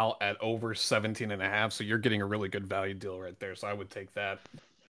Sam Howell at over 17 and a half. So you're getting a really good value deal right there. So I would take that.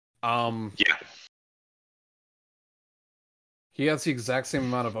 Yeah. He has the exact same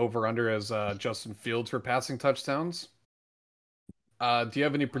amount of over under as Justin Fields for passing touchdowns. Do you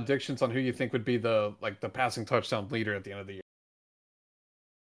have any predictions on who you think would be the passing touchdown leader at the end of the year?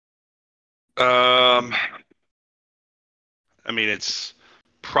 Um, I mean, it's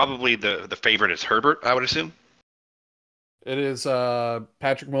probably the favorite is Herbert, I would assume. It is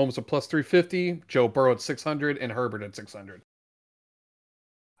Patrick Mahomes at plus 350, Joe Burrow at 600, and Herbert at 600.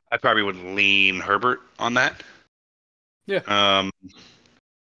 I probably would lean Herbert on that. Yeah. Um,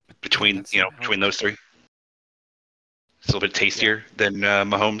 Yeah, between that's Sam Howell. between those three. It's a little bit Yeah, tastier than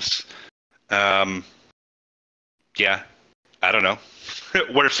Mahomes. Um, yeah, I don't know.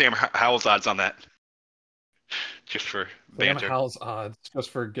 What are Sam Howell's odds on that? Just for Sam banter. Howell's odds, just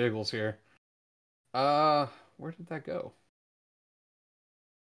for giggles here. Where did that go?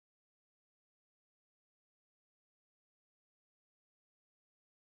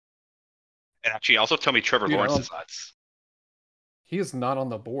 And actually, also tell me Trevor Dude, Lawrence's odds. he is not on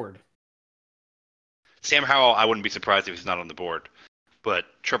the board. Sam Howell, I wouldn't be surprised if he's not on the board, but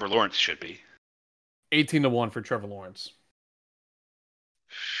Trevor Lawrence should be. 18-1 for Trevor Lawrence.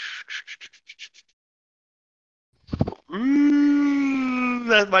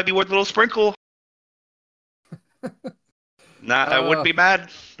 That might be worth a little sprinkle. Not, I wouldn't Uh, be mad.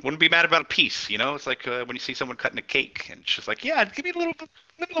 Wouldn't be mad about a piece. It's like when you see someone cutting a cake, and it's just like, yeah, give me a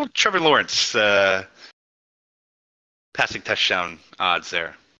little Trevor Lawrence passing touchdown odds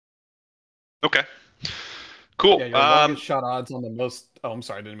there. Okay, yeah, cool. your longest shot odds on the most. Oh, I'm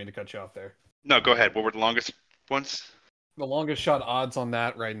sorry, I didn't mean to cut you off there. No, go ahead. What were the longest ones? The longest shot odds on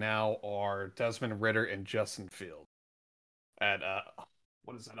that right now are Desmond Ritter and Justin Field at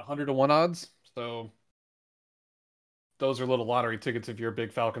what is that, 100-1 odds? So those are little lottery tickets if you're a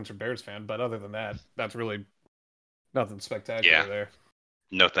big Falcons or Bears fan. But other than that, that's really nothing spectacular Yeah, there.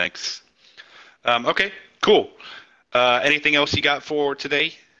 no thanks. Okay, cool. Anything else you got for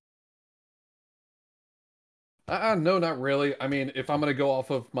today? No, not really. I mean, if I'm gonna go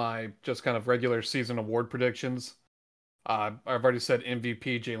off of my just kind of regular season award predictions, I've already said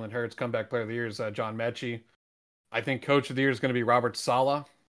MVP Jalen Hurts, comeback player of the year is John Mechie. I think coach of the year is going to be Robert Saleh.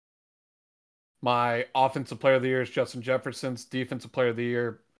 My offensive player of the year is Justin Jefferson's. Defensive player of the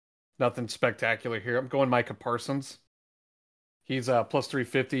year, nothing spectacular here. I'm going Micah Parsons. He's plus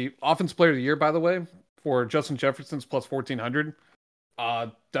 350. Offensive player of the year, by the way, for Justin Jefferson's plus 1400.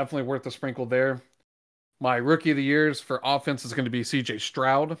 Definitely worth the sprinkle there. My rookie of the years for offense is going to be CJ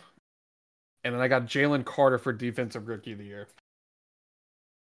Stroud. And then I got Jalen Carter for defensive rookie of the year.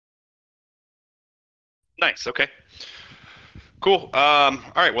 Nice. Okay. Cool. All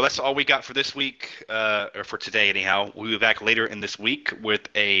right. Well, that's all we got for this week, or for today, anyhow. We'll be back later in this week with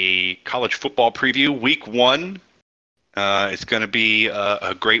a college football preview. Week 1. It's going to be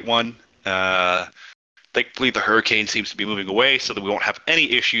a great one. Thankfully, the hurricane seems to be moving away, so that we won't have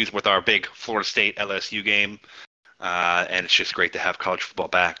any issues with our big Florida State LSU game. And it's just great to have college football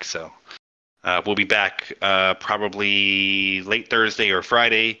back. So we'll be back probably late Thursday or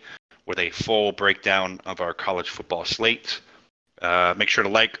Friday with a full breakdown of our college football slate. Make sure to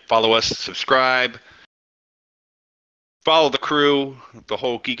like, follow us, subscribe, follow the crew, the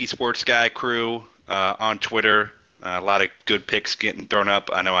whole Geeky Sports Guy crew on Twitter. A lot of good picks getting thrown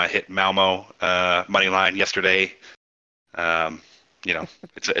up. I know I hit Malmo money line yesterday.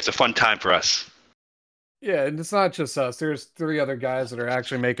 It's a fun time for us. Yeah, and it's not just us. There's 3 other guys that are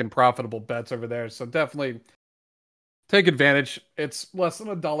actually making profitable bets over there. So definitely take advantage. It's less than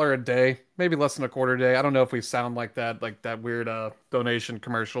 $1 a day, maybe less than a quarter a day. I don't know if we sound like that weird donation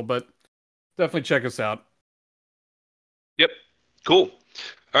commercial, but definitely check us out. Yep. Cool.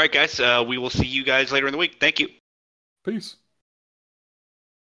 All right, guys. We will see you guys later in the week. Thank you. Peace.